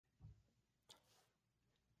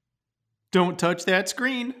Don't touch that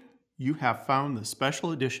screen. You have found the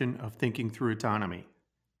special edition of Thinking Through Autonomy.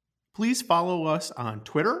 Please follow us on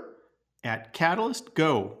Twitter at Catalyst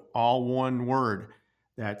Go, all one word.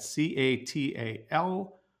 That's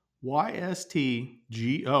CATALYSTGO,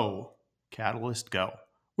 Catalyst Go,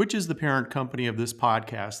 which is the parent company of this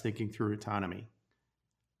podcast, Thinking Through Autonomy.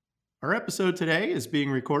 Our episode today is being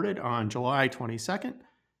recorded on July 22nd,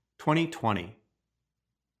 2020.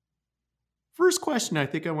 First question I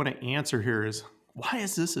think I want to answer here is, why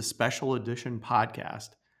is this a special edition podcast?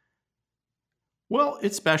 Well,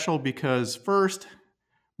 it's special because first,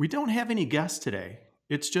 we don't have any guests today.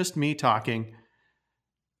 It's just me talking,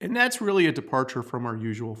 and that's really a departure from our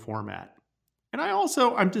usual format. And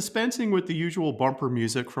I'm dispensing with the usual bumper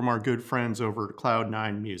music from our good friends over at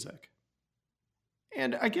Cloud9 Music.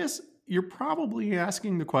 And I guess you're probably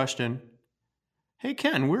asking the question, hey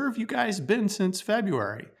Ken, where have you guys been since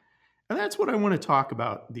February? And that's what I want to talk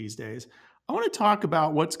about these days. I want to talk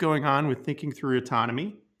about what's going on with Thinking Through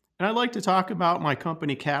Autonomy. And I'd like to talk about my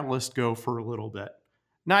company Catalyst Go for a little bit.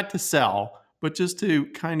 Not to sell, but just to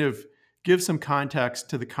kind of give some context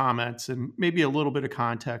to the comments and maybe a little bit of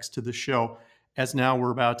context to the show, as now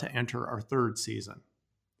we're about to enter our third season.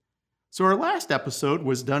 So our last episode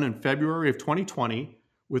was done in February of 2020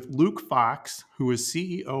 with Luke Fox, who is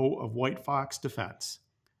CEO of White Fox Defense.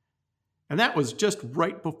 And that was just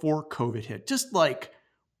right before COVID hit, just like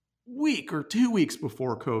week or 2 weeks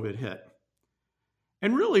before COVID hit.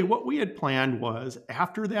 And really what we had planned was,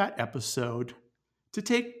 after that episode, to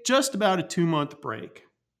take just about a 2-month break.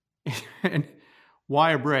 And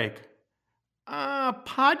why a break?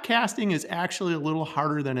 Podcasting is actually a little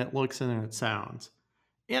harder than it looks and it sounds.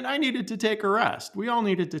 And I needed to take a rest. We all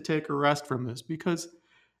needed to take a rest from this because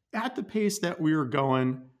at the pace that we were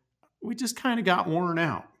going, we just kind of got worn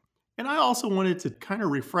out. And I also wanted to kind of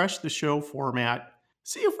refresh the show format,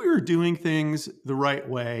 see if we were doing things the right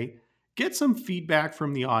way, get some feedback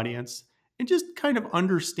from the audience, and just kind of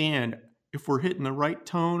understand if we're hitting the right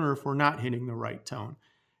tone or if we're not hitting the right tone,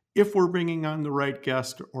 if we're bringing on the right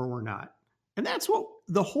guest or we're not. And that's what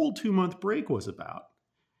the whole 2-month break was about.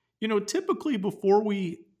 You know, typically before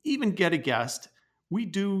we even get a guest, we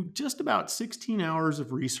do just about 16 hours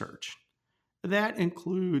of research. That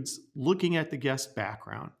includes looking at the guest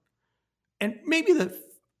background. And maybe the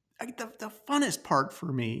funnest part for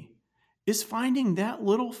me is finding that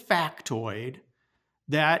little factoid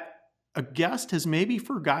that a guest has maybe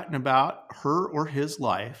forgotten about her or his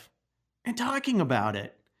life and talking about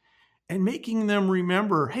it and making them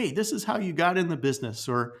remember, hey, this is how you got in the business,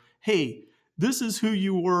 or hey, this is who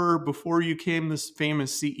you were before you became this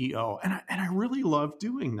famous CEO. And I really love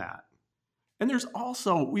doing that. And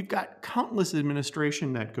we've got countless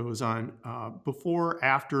administration that goes on before,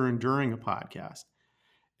 after, and during a podcast.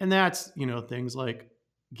 And that's, things like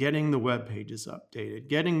getting the web pages updated,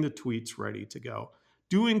 getting the tweets ready to go,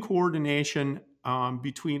 doing coordination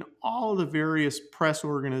between all the various press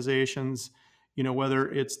organizations, whether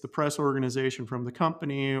it's the press organization from the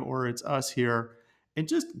company or it's us here, and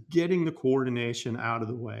just getting the coordination out of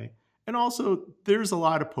the way. And also, there's a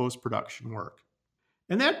lot of post-production work.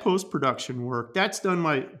 And that post-production work, that's done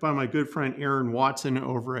by my good friend Aaron Watson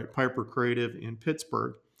over at Piper Creative in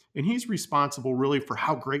Pittsburgh. And he's responsible really for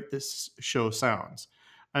how great this show sounds.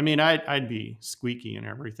 I mean, I'd be squeaky and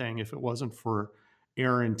everything if it wasn't for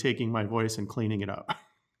Aaron taking my voice and cleaning it up.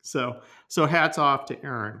 So hats off to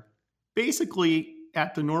Aaron. Basically,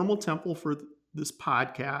 at the normal tempo for this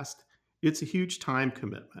podcast, it's a huge time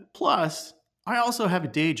commitment. Plus, I also have a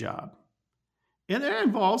day job. And that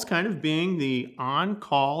involves kind of being the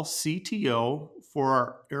on-call CTO for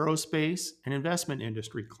our aerospace and investment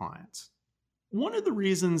industry clients. One of the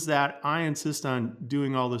reasons that I insist on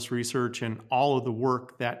doing all this research and all of the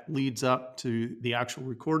work that leads up to the actual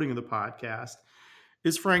recording of the podcast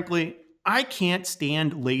is, frankly, I can't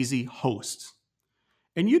stand lazy hosts.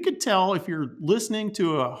 And you could tell if you're listening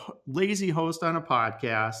to a lazy host on a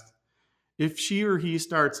podcast, if she or he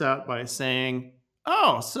starts out by saying,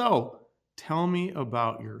 so tell me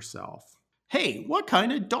about yourself. Hey, what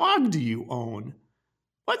kind of dog do you own?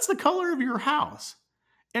 What's the color of your house?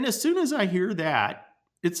 And as soon as I hear that,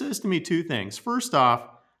 it says to me two things. First off,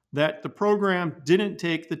 that the program didn't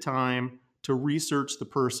take the time to research the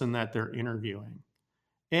person that they're interviewing.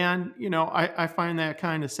 And, I find that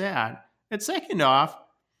kind of sad. And second off,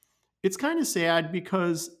 it's kind of sad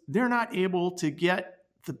because they're not able to get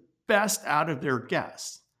the best out of their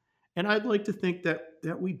guests. And I'd like to think that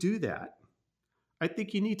we do that. I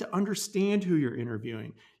think you need to understand who you're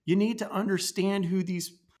interviewing. You need to understand who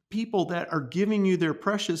these people that are giving you their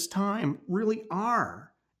precious time really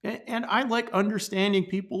are. And I like understanding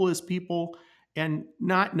people as people and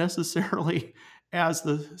not necessarily as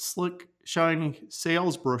the slick, shiny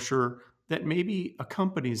sales brochure that maybe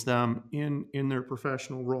accompanies them in their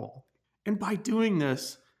professional role. And by doing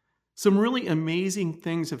this, some really amazing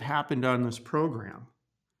things have happened on this program.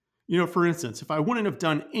 For instance, if I wouldn't have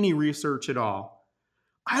done any research at all,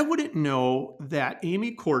 I wouldn't know that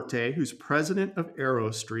Amy Corte, who's president of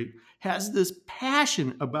AeroStreet, has this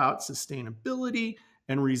passion about sustainability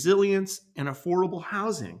and resilience and affordable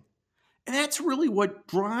housing. And that's really what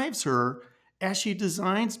drives her as she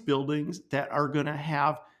designs buildings that are going to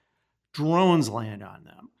have drones land on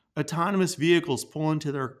them, autonomous vehicles pull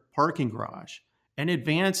into their parking garage, and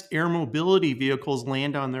advanced air mobility vehicles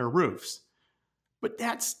land on their roofs. But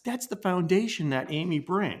that's the foundation that Amy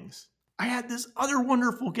brings. I had this other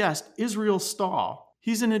wonderful guest, Israel Stahl.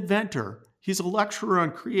 He's an inventor. He's a lecturer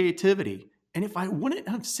on creativity. And if I wouldn't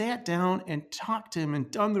have sat down and talked to him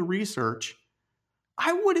and done the research,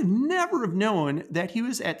 I would have never have known that he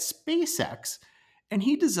was at SpaceX and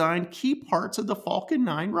he designed key parts of the Falcon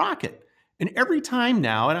 9 rocket. And every time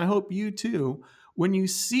now, and I hope you too, when you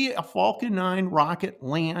see a Falcon 9 rocket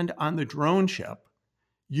land on the drone ship,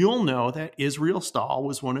 you'll know that Israel Stahl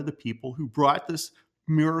was one of the people who brought this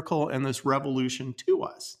miracle and this revolution to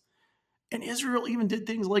us. And Israel even did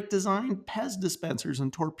things like design Pez dispensers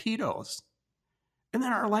and torpedoes. And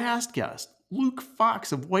then our last guest, Luke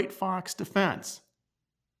Fox of White Fox Defense.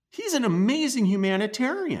 He's an amazing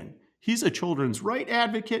humanitarian. He's a children's rights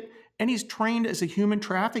advocate, and he's trained as a human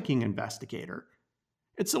trafficking investigator.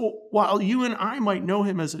 And so while you and I might know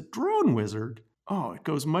him as a drone wizard, it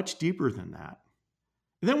goes much deeper than that.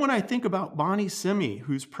 And then when I think about Bonnie Simi,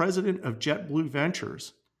 who's president of JetBlue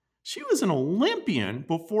Ventures, she was an Olympian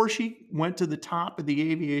before she went to the top of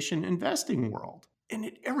the aviation investing world.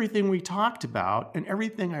 And everything we talked about and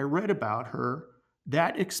everything I read about her,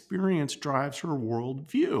 that experience drives her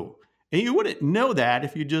worldview. And you wouldn't know that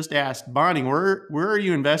if you just asked, Bonnie, where are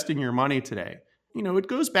you investing your money today? It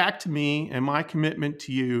goes back to me and my commitment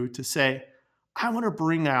to you to say, I want to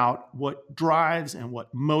bring out what drives and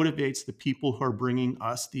what motivates the people who are bringing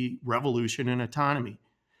us the revolution in autonomy.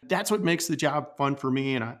 That's what makes the job fun for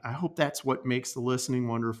me, and I hope that's what makes the listening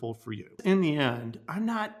wonderful for you. In the end, I'm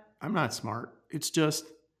not smart. It's just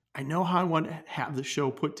I know how I want to have the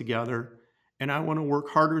show put together, and I want to work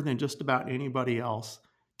harder than just about anybody else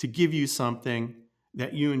to give you something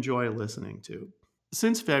that you enjoy listening to.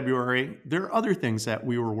 Since February, there are other things that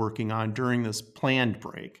we were working on during this planned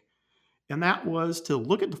break. And that was to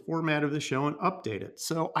look at the format of the show and update it.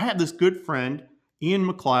 So I have this good friend, Ian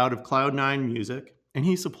McLeod of Cloud9 Music, and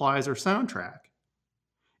he supplies our soundtrack.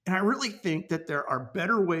 And I really think that there are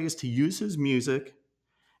better ways to use his music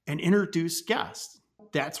and introduce guests.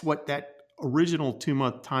 That's what that original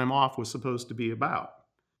 2-month time off was supposed to be about.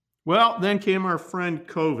 Well, then came our friend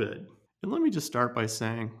COVID. And let me just start by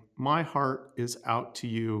saying, my heart is out to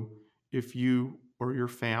you if you or your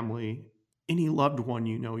family, any loved one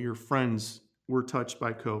your friends were touched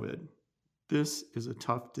by COVID. This is a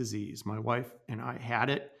tough disease. My wife and I had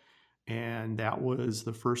it, and that was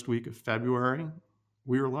the first week of February.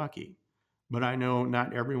 We were lucky, but I know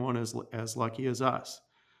not everyone is as lucky as us.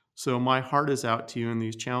 So my heart is out to you in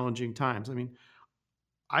these challenging times.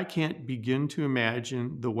 I can't begin to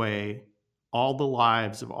imagine the way all the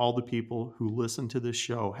lives of all the people who listen to this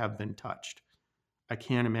show have been touched. I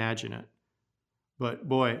can't imagine it. But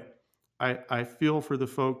boy, I feel for the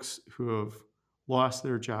folks who have lost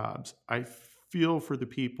their jobs. I feel for the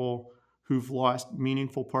people who've lost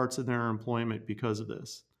meaningful parts of their employment because of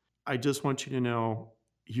this. I just want you to know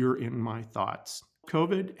you're in my thoughts.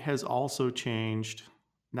 COVID has also changed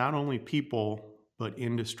not only people, but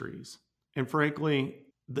industries. And frankly,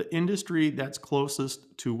 the industry that's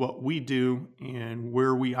closest to what we do and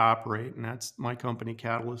where we operate, and that's my company,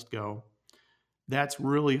 Catalyst Go, that's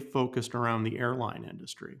really focused around the airline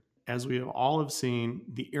industry. As we all have seen,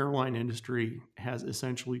 the airline industry has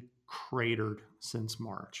essentially cratered since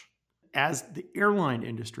March. As the airline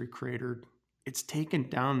industry cratered, it's taken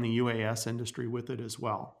down the UAS industry with it as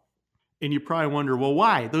well. And you probably wonder, well,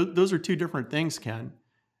 why? Those are two different things, Ken.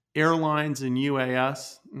 Airlines and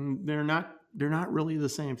UAS, they're not really the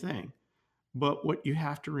same thing. But what you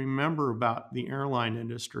have to remember about the airline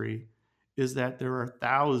industry is that there are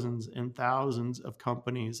thousands and thousands of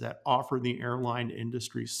companies that offer the airline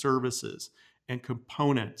industry services and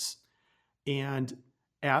components. And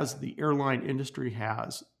as the airline industry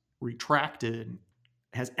has retracted,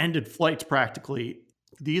 has ended flights practically,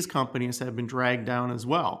 these companies have been dragged down as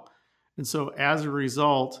well. And so as a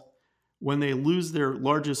result, when they lose their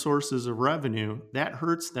largest sources of revenue, that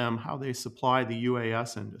hurts them how they supply the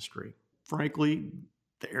UAS industry. Frankly,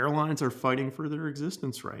 The airlines are fighting for their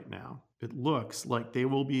existence right now. It looks like they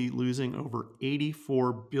will be losing over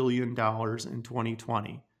 $84 billion in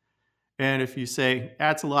 2020. And if you say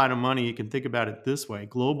that's a lot of money, you can think about it this way.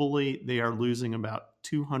 Globally, they are losing about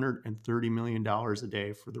 $230 million a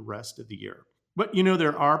day for the rest of the year. But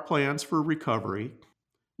there are plans for recovery.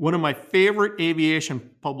 One of my favorite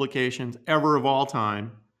aviation publications ever of all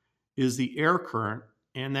time is the Air Current,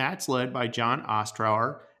 and that's led by John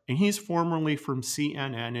Ostrower, and he's formerly from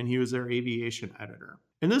CNN, and he was their aviation editor.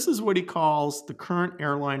 And this is what he calls the current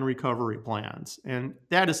airline recovery plans. And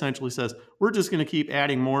that essentially says we're just going to keep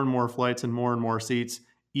adding more and more flights and more seats,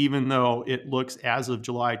 even though it looks as of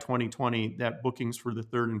July 2020 that bookings for the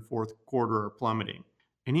third and fourth quarter are plummeting.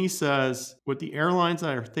 And he says what the airlines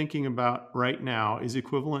are thinking about right now is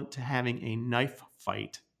equivalent to having a knife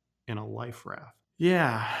fight in a life raft.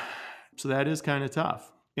 Yeah, so that is kind of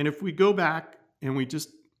tough. And if we go back and we just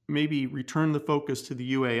maybe return the focus to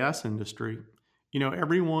the UAS industry,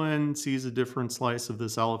 everyone sees a different slice of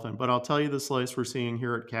this elephant, but I'll tell you the slice we're seeing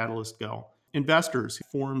here at Catalyst Go. Investors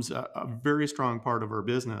forms a very strong part of our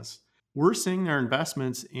business. We're seeing their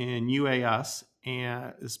investments in UAS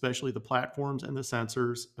and especially the platforms and the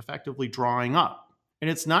sensors effectively drawing up. And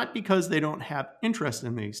it's not because they don't have interest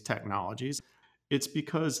in these technologies. It's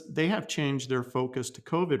because they have changed their focus to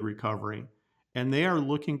COVID recovery, and they are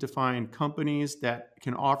looking to find companies that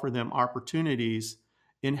can offer them opportunities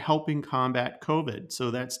in helping combat COVID.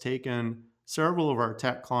 So that's taken several of our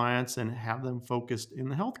tech clients and have them focused in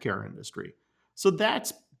the healthcare industry. So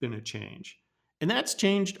that's been a change. And that's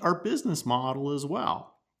changed our business model as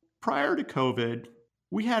well. Prior to COVID,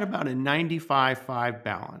 we had about a 95-5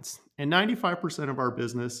 balance. And 95% of our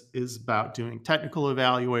business is about doing technical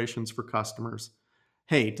evaluations for customers.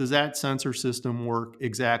 Hey, does that sensor system work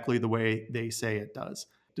exactly the way they say it does?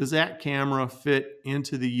 Does that camera fit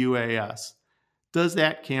into the UAS? Does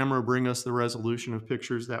that camera bring us the resolution of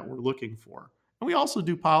pictures that we're looking for? And we also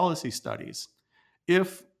do policy studies.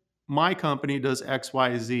 If my company does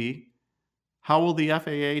XYZ, how will the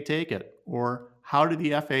FAA take it? Or how do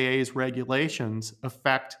the FAA's regulations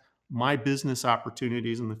affect my business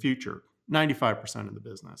opportunities in the future? 95% of the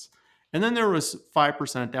business. And then there was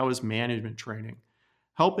 5% that was management training,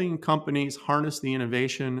 helping companies harness the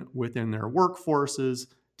innovation within their workforces,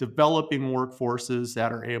 developing workforces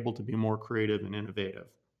that are able to be more creative and innovative.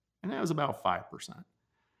 And that was about 5%.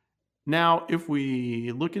 Now, if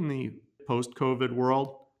we look in the post-COVID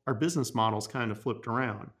world, our business model's kind of flipped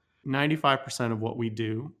around. 95% of what we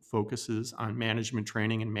do focuses on management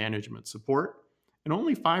training and management support, and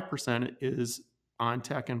only 5% is on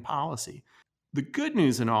tech and policy. The good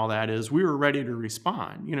news in all that is we were ready to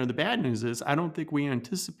respond. The bad news is I don't think we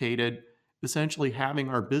anticipated essentially having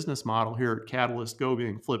our business model here at Catalyst Go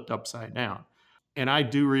being flipped upside down. And I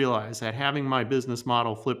do realize that having my business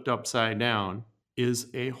model flipped upside down is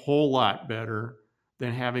a whole lot better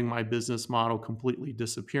than having my business model completely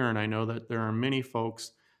disappear. And I know that there are many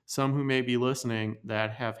folks, some who may be listening,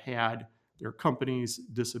 that have had their companies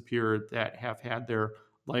disappear, that have had their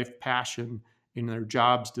life passion and their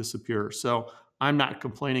jobs disappear. So I'm not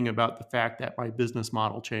complaining about the fact that my business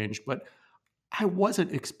model changed, but I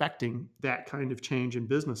wasn't expecting that kind of change in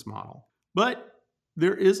business model. But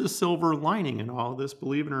there is a silver lining in all of this,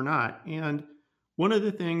 believe it or not. And one of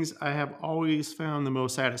the things I have always found the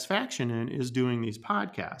most satisfaction in is doing these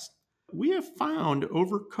podcasts. We have found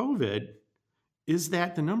over COVID is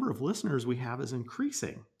that the number of listeners we have is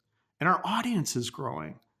increasing and our audience is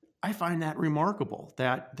growing. I find that remarkable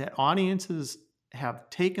that audiences have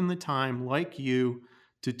taken the time, like you,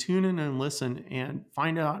 to tune in and listen and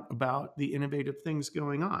find out about the innovative things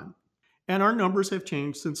going on. And our numbers have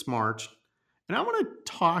changed since March. And I want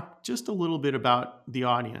to talk just a little bit about the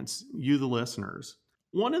audience, you, the listeners.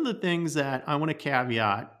 One of the things that I want to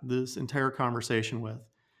caveat this entire conversation with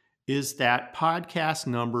is that podcast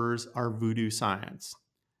numbers are voodoo science.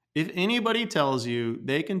 If anybody tells you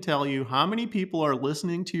they can tell you how many people are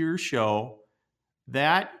listening to your show,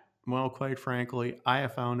 that, well, quite frankly, I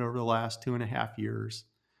have found over the last 2.5 years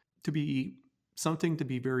to be something to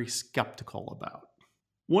be very skeptical about.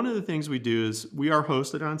 One of the things we do is we are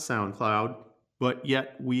hosted on SoundCloud, but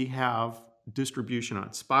yet we have distribution on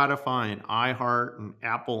Spotify and iHeart and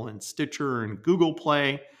Apple and Stitcher and Google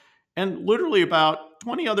Play, and literally about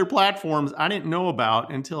 20 other platforms I didn't know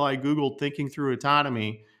about until I Googled Thinking Through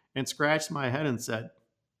Autonomy and scratched my head and said,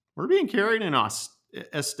 we're being carried in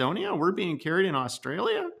Estonia? We're being carried in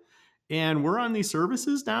Australia? And we're on these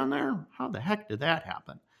services down there? How the heck did that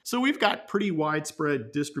happen? So we've got pretty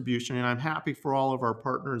widespread distribution, and I'm happy for all of our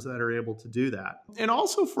partners that are able to do that. And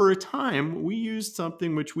also for a time, we used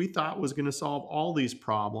something which we thought was going to solve all these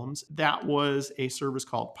problems. That was a service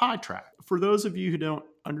called Podtrac. For those of you who don't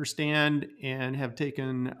understand and have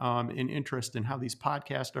taken an interest in how these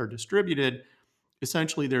podcasts are distributed,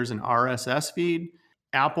 essentially there's an RSS feed.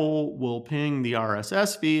 Apple will ping the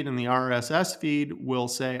RSS feed, and the RSS feed will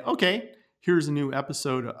say, okay, here's a new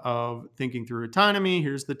episode of Thinking Through Autonomy.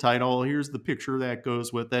 Here's the title. Here's the picture that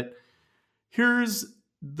goes with it. Here's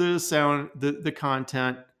the sound, the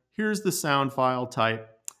content. Here's the sound file type.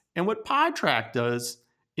 And what Podtrac does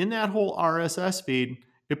in that whole RSS feed,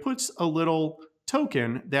 it puts a little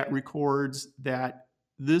token that records that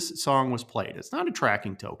this song was played. It's not a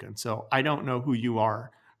tracking token, so I don't know who you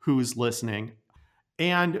are, who's listening.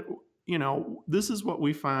 And, this is what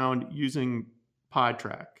we found using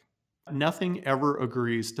Podtrac. Nothing ever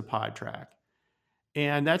agrees to Podtrac.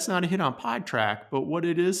 And that's not a hit on Podtrac, but what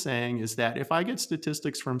it is saying is that if I get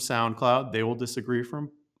statistics from SoundCloud, they will disagree from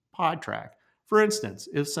Podtrac. For instance,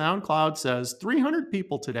 if SoundCloud says 300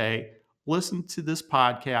 people today listen to this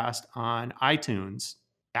podcast on iTunes,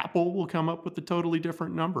 Apple will come up with a totally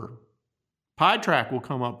different number. Podtrac will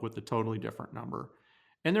come up with a totally different number.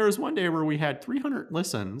 And there was one day where we had 300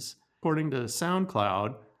 listens, according to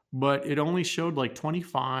SoundCloud, but it only showed like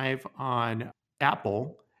 25 on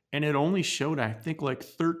Apple, and it only showed, I think, like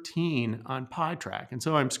 13 on Podtrac. And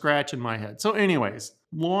so I'm scratching my head. So anyways,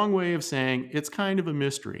 long way of saying it's kind of a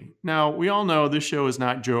mystery. Now, we all know this show is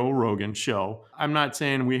not Joe Rogan's show. I'm not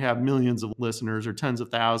saying we have millions of listeners or tens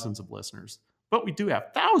of thousands of listeners, but we do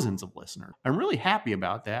have thousands of listeners. I'm really happy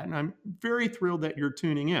about that, and I'm very thrilled that you're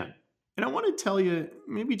tuning in. And I want to tell you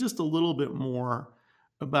maybe just a little bit more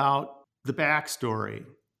about the backstory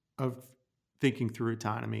of Thinking Through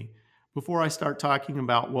Autonomy before I start talking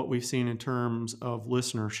about what we've seen in terms of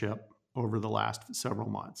listenership over the last several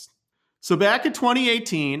months. So back in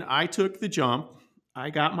 2018, I took the jump. I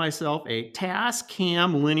got myself a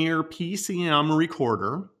Tascam linear PCM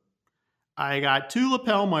recorder. I got 2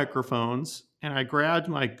 lapel microphones, and I grabbed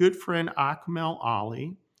my good friend Akmel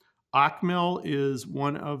Ali. Akmel is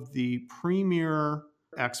one of the premier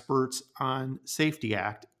experts on Safety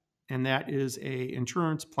Act, and that is an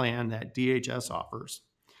insurance plan that DHS offers.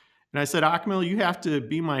 And I said, Akmel, you have to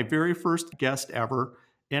be my very first guest ever,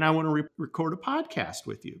 and I want to record a podcast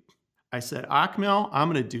with you. I said, Akmel, I'm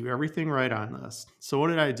going to do everything right on this. So what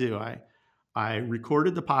did I do? I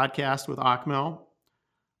recorded the podcast with Akmel.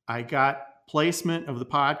 I got placement of the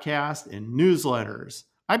podcast in newsletters.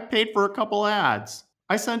 I paid for a couple ads.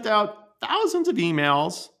 I sent out thousands of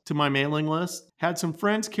emails to my mailing list, had some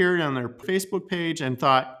friends carry on their Facebook page, and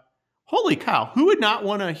thought, holy cow, who would not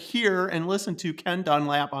want to hear and listen to Ken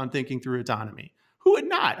Dunlap on Thinking Through Autonomy? Who would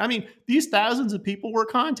not? I mean, these thousands of people were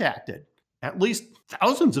contacted. At least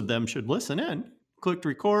thousands of them should listen in. Clicked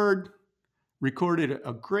record, recorded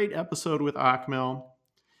a great episode with Akmel,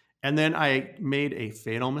 and then I made a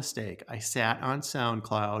fatal mistake. I sat on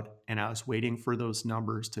SoundCloud and I was waiting for those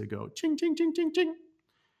numbers to go ching, ching, ching, ching, ching.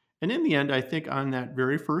 And in the end, I think on that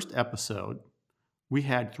very first episode, we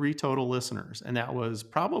had 3 total listeners. And that was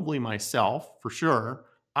probably myself, for sure,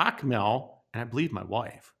 Akmel, and I believe my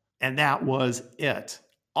wife. And that was it.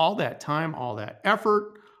 All that time, all that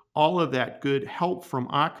effort, all of that good help from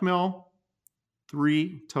Akmel,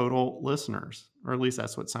 3 total listeners. Or at least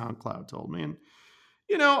that's what SoundCloud told me. And,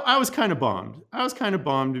 I was kind of bummed. I was kind of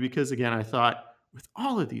bummed because, again, I thought, with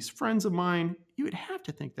all of these friends of mine, you would have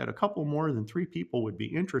to think that a couple more than 3 people would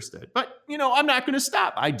be interested. But, I'm not going to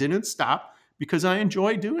stop. I didn't stop because I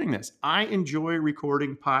enjoy doing this. I enjoy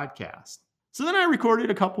recording podcasts. So then I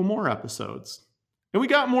recorded a couple more episodes. And we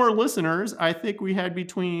got more listeners. I think we had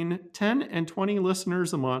between 10 and 20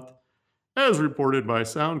 listeners a month, as reported by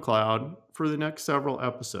SoundCloud, for the next several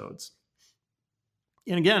episodes.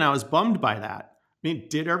 And again, I was bummed by that. I mean,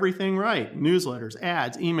 did everything right. Newsletters,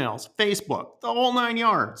 ads, emails, Facebook, the whole 9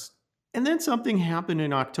 yards. And then something happened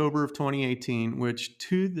in October of 2018, which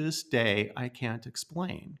to this day, I can't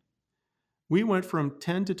explain. We went from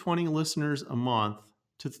 10 to 20 listeners a month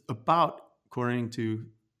to about, according to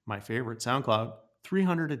my favorite SoundCloud,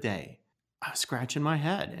 300 a day. I was scratching my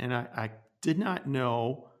head, and I did not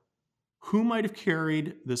know who might have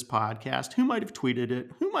carried this podcast, who might have tweeted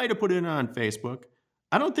it, who might have put it on Facebook.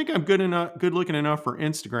 I don't think I'm good looking enough for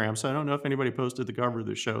Instagram, so I don't know if anybody posted the cover of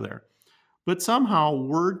the show there. But somehow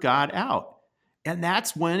word got out, and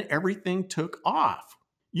that's when everything took off.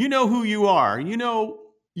 You know who you are.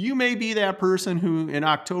 You may be that person who in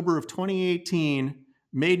October of 2018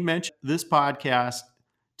 made mention of this podcast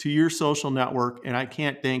to your social network, and I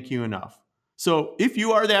can't thank you enough. So if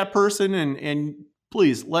you are that person and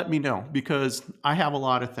please let me know, because I have a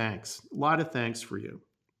lot of thanks for you.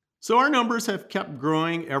 So our numbers have kept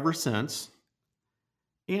growing ever since.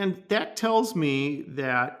 And that tells me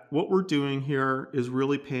that what we're doing here is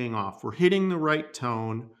really paying off. We're hitting the right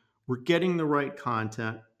tone, we're getting the right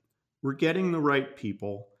content, we're getting the right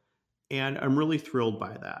people, and I'm really thrilled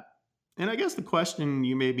by that. And I guess the question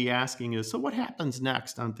you may be asking is, so what happens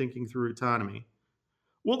next on Thinking Through Autonomy?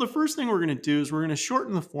 Well, the first thing we're going to do is we're going to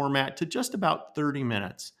shorten the format to just about 30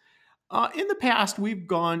 minutes. In the past, we've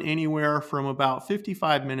gone anywhere from about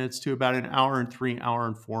 55 minutes to about an hour and 3 hour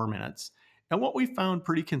and 4 minutes. And what we found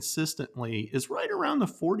pretty consistently is right around the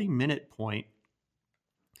 40-minute point,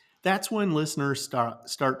 that's when listeners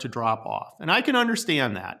start to drop off. And I can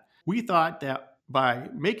understand that. We thought that by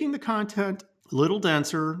making the content a little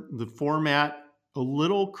denser, the format a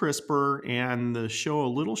little crisper, and the show a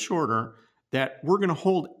little shorter, that we're going to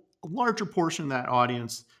hold a larger portion of that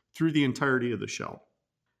audience through the entirety of the show.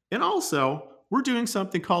 And also, we're doing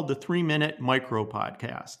something called the 3-minute micro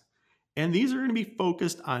podcast. And these are going to be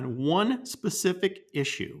focused on one specific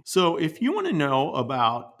issue. So if you want to know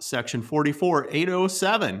about Section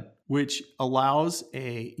 44807, which allows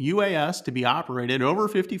a UAS to be operated over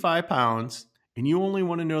 55 pounds, and you only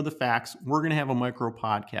want to know the facts, we're going to have a micro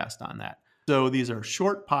podcast on that. So these are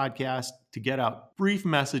short podcasts to get out brief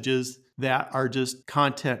messages that are just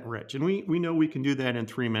content rich. And we know we can do that in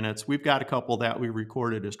 3 minutes. We've got a couple that we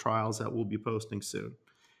recorded as trials that we'll be posting soon.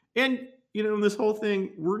 And, this whole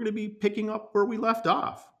thing, we're going to be picking up where we left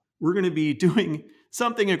off. We're going to be doing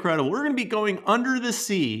something incredible. We're going to be going under the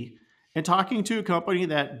sea and talking to a company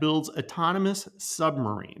that builds autonomous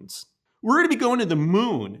submarines. We're going to be going to the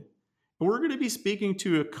moon. And we're going to be speaking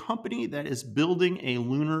to a company that is building a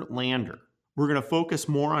lunar lander. We're going to focus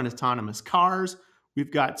more on autonomous cars.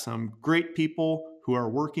 We've got some great people who are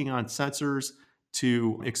working on sensors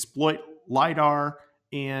to exploit LiDAR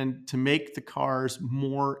and to make the cars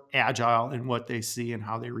more agile in what they see and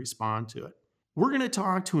how they respond to it. We're going to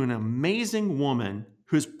talk to an amazing woman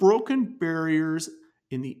who's broken barriers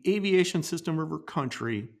in the aviation system of her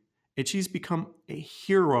country, and she's become a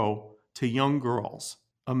hero to young girls.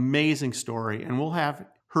 Amazing story, and we'll have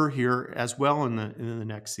her here as well in the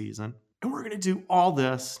next season. And we're going to do all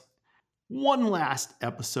this. One last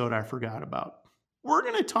episode I forgot about. We're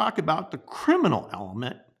going to talk about the criminal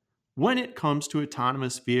element when it comes to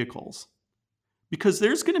autonomous vehicles. Because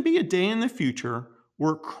there's going to be a day in the future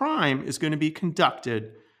where crime is going to be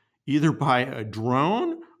conducted either by a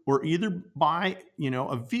drone or either by,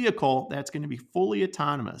 a vehicle that's going to be fully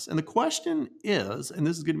autonomous. And the question is, and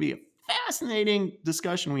this is going to be a fascinating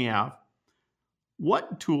discussion we have,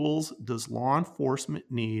 what tools does law enforcement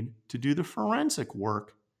need to do the forensic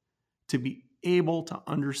work to be able to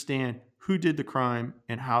understand who did the crime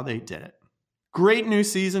and how they did it? Great new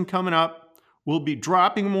season coming up. We'll be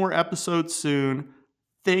dropping more episodes soon.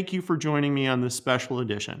 Thank you for joining me on this special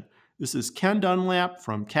edition. This is Ken Dunlap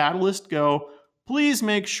from Catalyst Go. Please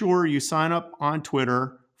make sure you sign up on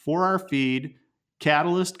Twitter for our feed,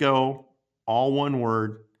 Catalyst Go, all one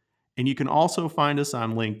word. And you can also find us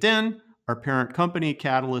on LinkedIn, our parent company,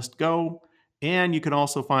 Catalyst Go. And you can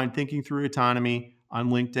also find Thinking Through Autonomy on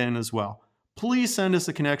LinkedIn as well. Please send us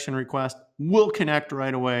a connection request. We'll connect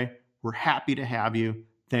right away. We're happy to have you.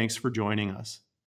 Thanks for joining us.